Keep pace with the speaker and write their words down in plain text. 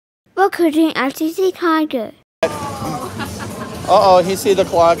Welcome to Autistic Tiger. Uh-oh, he see the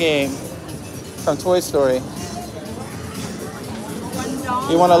claw game from Toy Story.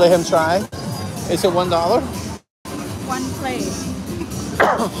 You want to let him try? Is it $1? One play.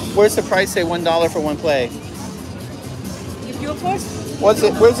 Where's the price say $1 for one play? If you first. What's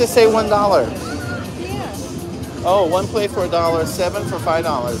it? Where does it say $1? Yeah. Oh, one play for $1, 7 for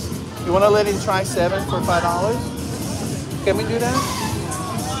 $5. You want to let him try 7 for $5? Can we do that?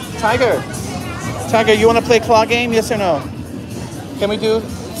 Tiger, you want to play claw game? Yes or no? Can we do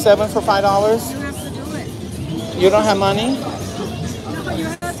 7 for $5? You have to do it. You don't have money? No, you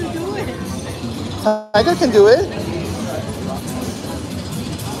have to do it. Tiger can do it.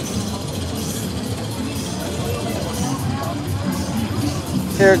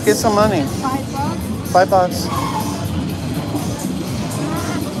 Here, get some money. $5?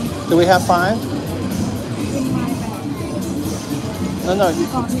 $5. Do we have 5? No.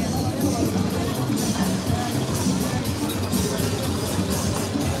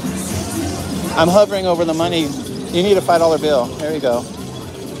 I'm hovering over the money. You need a $5 bill. There you go.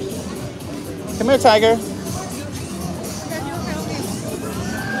 Come here, Tiger. Can you help me?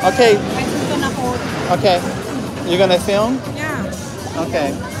 Okay. I'm gonna hold it. Okay. You're gonna film? Yeah.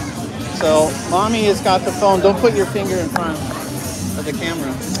 Okay. So, mommy has got the phone. Don't put your finger in front of the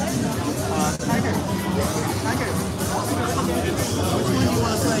camera. Tiger. Which one do you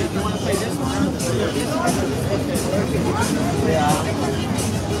want to play? You want to play this one? Yeah.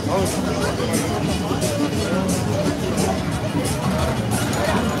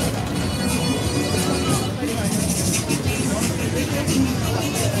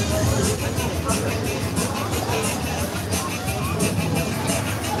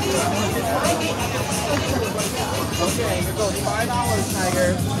 Okay, here goes $5,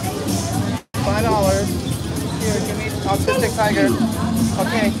 Tiger. $5. Here, give me Autistic Tiger.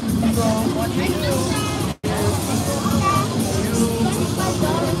 Okay, so what they do is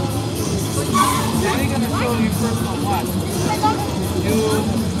they're gonna show you first on what.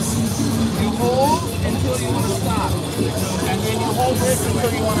 You hold until you want to stop, and then you hold this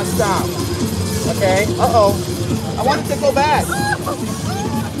until you want to stop. Okay. Uh-oh. I want it to go back.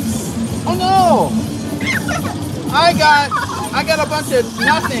 Oh no! I got a bunch of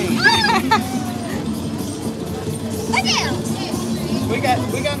nothing. We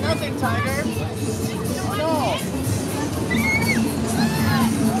got nothing, Tiger. Oh no.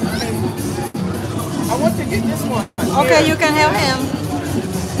 I want to get this one. Okay, Here. you can help him.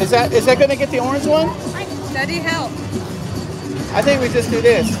 Is that gonna get the orange one? Daddy, help. I think we just do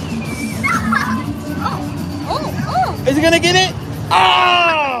this. Oh. Is he gonna get it?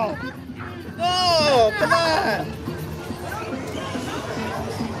 Oh! No! Come on!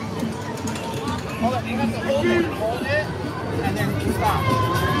 Hold on, you have to hold it, and then stop.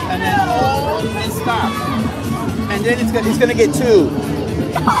 And then hold and stop. And then he's gonna get 2.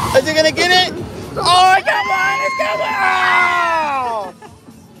 Is he gonna get it? Oh, I got one! It's got one!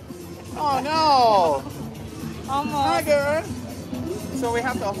 Oh no! Almost. Tiger! So we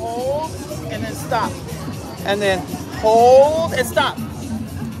have to hold and then stop. And then hold and stop.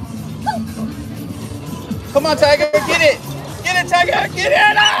 Come on, Tiger, get it! Get it, Tiger! Get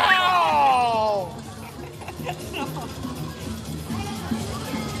it! Oh!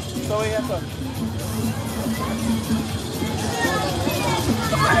 So we have to.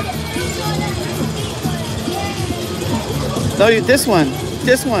 No, this one.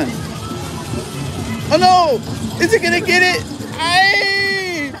 This one. Oh no! Is it gonna get it?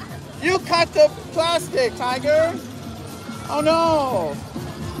 Hey! You cut the plastic, Tiger! Oh no!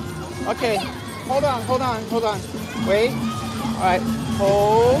 Okay, hold on. Wait. Alright,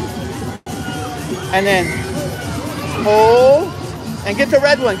 hold. And then hold. And get the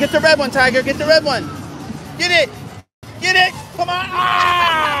red one. Get the red one, Tiger. Get the red one. Get it! Get it! Come on!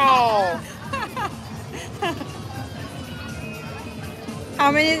 Ow!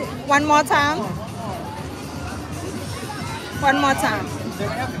 How many? One more time? One more time. Then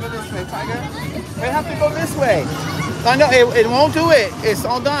we have to go this way, Tiger. We have to go this way. I know, it won't do it. It's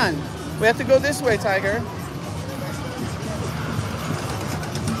all done. We have to go this way, Tiger.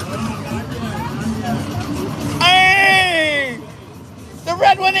 Hey! The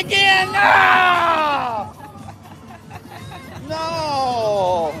red one again! No!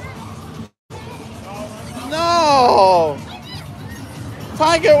 No! No!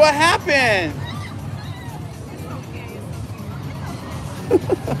 Tiger, what happened?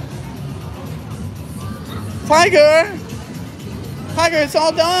 Tiger, it's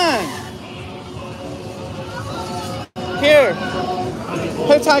all done. Here,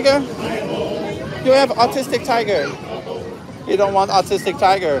 Tiger. You have Autistic Tiger. You don't want Autistic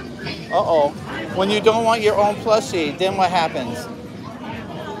Tiger. Uh-oh. When you don't want your own plushie, then what happens?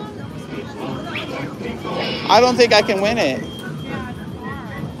 I don't think I can win it.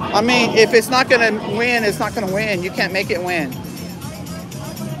 I mean, if it's not going to win, it's not going to win. You can't make it win.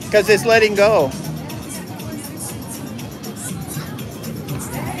 Because it's letting go.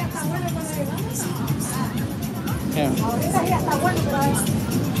 Yeah.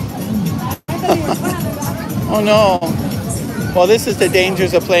 Oh no. Well, this is the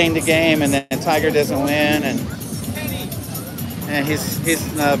dangers of playing the game, and then Tiger doesn't win, and he's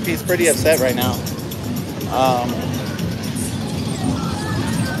pretty upset right now.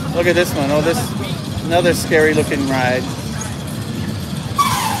 Look at this one. Oh, this another scary looking ride.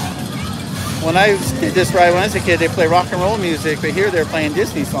 When I did this ride when I was a kid, they play rock and roll music, but here they're playing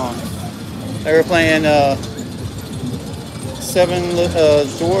Disney songs. They were playing Seven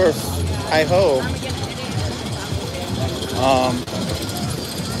Dwarfs, Hi Ho.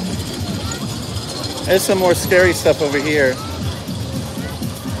 There's some more scary stuff over here.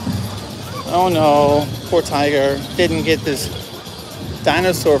 Oh no, poor Tiger. Didn't get this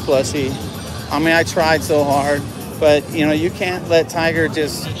dinosaur plushie. I mean, I tried so hard, but you know, you can't let Tiger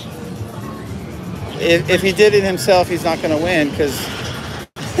just, if he did it himself, he's not going to win because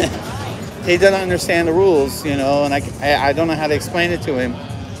he doesn't understand the rules, you know, and I don't know how to explain it to him.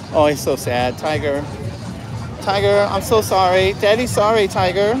 Oh, he's so sad. Tiger, I'm so sorry. Daddy's sorry,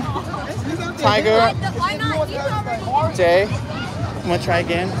 Tiger. Tiger. Jay, I'm going to try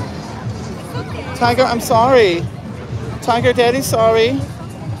again. Tiger, I'm sorry. Tiger, Daddy's sorry.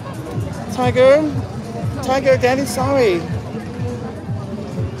 Tiger, Daddy's sorry.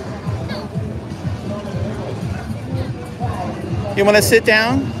 You want to sit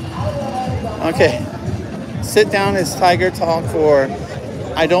down? Okay. Sit down as Tiger talk for,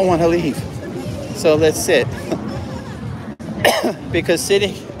 I don't want to leave. So let's sit. Because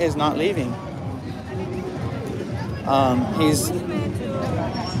sitting is not leaving.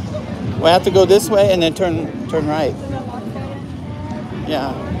 We have to go this way and then turn right.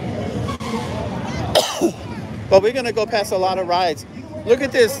 Yeah. But we're gonna go past a lot of rides. Look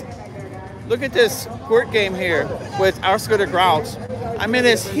at this squirt game here with Oscar the Grouch. I mean,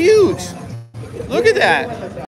 it's huge. Look at that.